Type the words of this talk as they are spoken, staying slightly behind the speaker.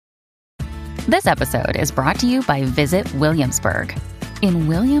This episode is brought to you by Visit Williamsburg. In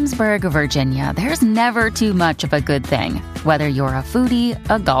Williamsburg, Virginia, there's never too much of a good thing. Whether you're a foodie,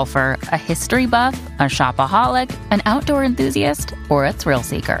 a golfer, a history buff, a shopaholic, an outdoor enthusiast, or a thrill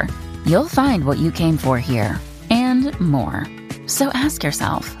seeker, you'll find what you came for here and more. So ask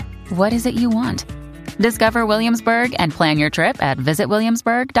yourself, what is it you want? Discover Williamsburg and plan your trip at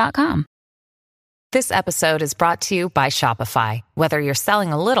visitwilliamsburg.com. This episode is brought to you by Shopify. Whether you're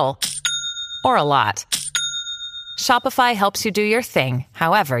selling a little or a lot, Shopify helps you do your thing,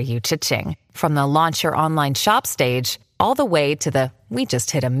 however you cha-ching. From the launch your online shop stage, all the way to the we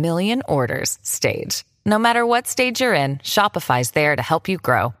just hit 1 million orders stage. No matter what stage you're in, Shopify's there to help you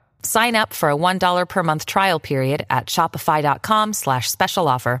grow. Sign up for a $1 per month trial period at shopify.com/special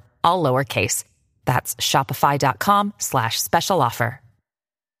offer, all lowercase. That's shopify.com/special offer.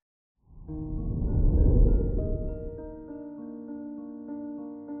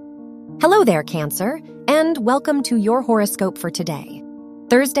 Hello there, Cancer, and welcome to your horoscope for today,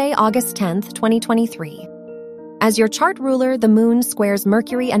 Thursday, August 10th, 2023. As your chart ruler, the moon squares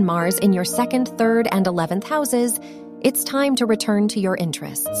Mercury and Mars in your 2nd, 3rd, and 11th houses. It's time to return to your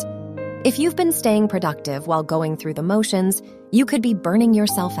interests. If you've been staying productive while going through the motions, you could be burning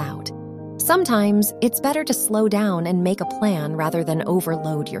yourself out. Sometimes it's better to slow down and make a plan rather than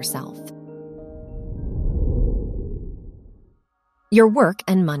overload yourself. Your work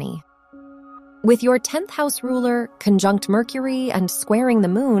and money. With your 10th house ruler conjunct Mercury and squaring the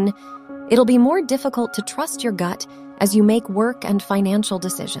moon, it'll be more difficult to trust your gut as you make work and financial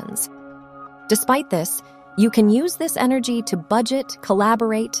decisions. Despite this, you can use this energy to budget,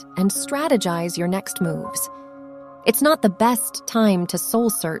 collaborate, and strategize your next moves. It's not the best time to soul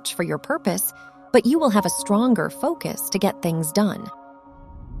search for your purpose, but you will have a stronger focus to get things done.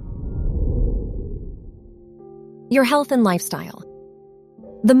 Your health and lifestyle.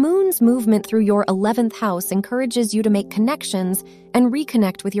 The moon's movement through your 11th house encourages you to make connections and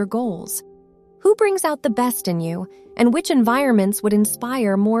reconnect with your goals. Who brings out the best in you, and which environments would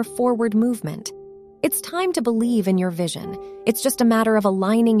inspire more forward movement? It's time to believe in your vision. It's just a matter of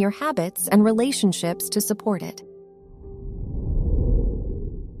aligning your habits and relationships to support it.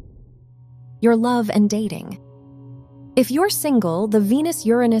 Your love and dating. If you're single, the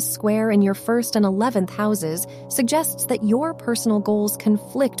Venus-Uranus square in your 1st and 11th houses suggests that your personal goals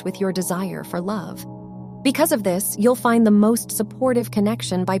conflict with your desire for love. Because of this, you'll find the most supportive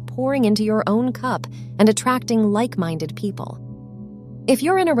connection by pouring into your own cup and attracting like-minded people. If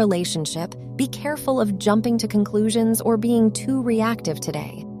you're in a relationship, be careful of jumping to conclusions or being too reactive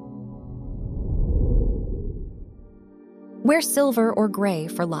today. Wear silver or gray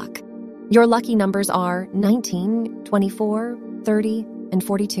for luck. Your lucky numbers are 19, 24, 30, and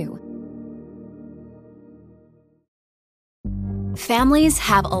 42. Families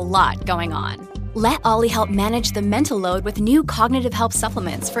have a lot going on. Let Ollie help manage the mental load with new cognitive help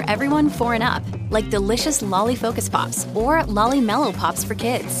supplements for everyone 4 and up, like delicious Lolly Focus Pops or Lolly Mellow Pops for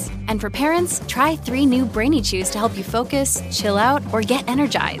kids. And for parents, try 3 new Brainy Chews to help you focus, chill out, or get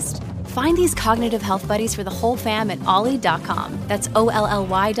energized. Find these cognitive health buddies for the whole fam at ollie.com. That's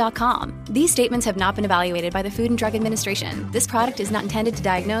OLLY.com. These statements have not been evaluated by the Food and Drug Administration. This product is not intended to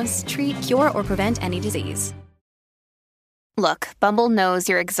diagnose, treat, cure, or prevent any disease. Look, Bumble knows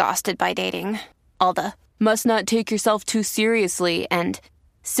you're exhausted by dating. All the, must not take yourself too seriously, and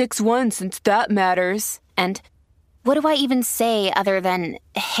 6'1" since that matters, and what do I even say other than,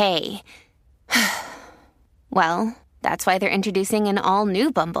 hey? Well, that's why they're introducing an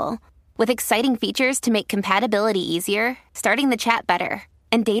all-new Bumble. With exciting features to make compatibility easier, starting the chat better,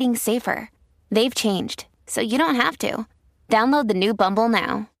 and dating safer. They've changed, so you don't have to. Download the new Bumble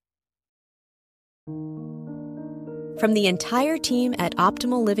now. From the entire team at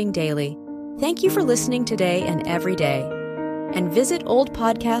Optimal Living Daily, thank you for listening today and every day. And visit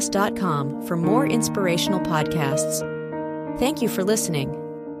oldpodcast.com for more inspirational podcasts. Thank you for listening.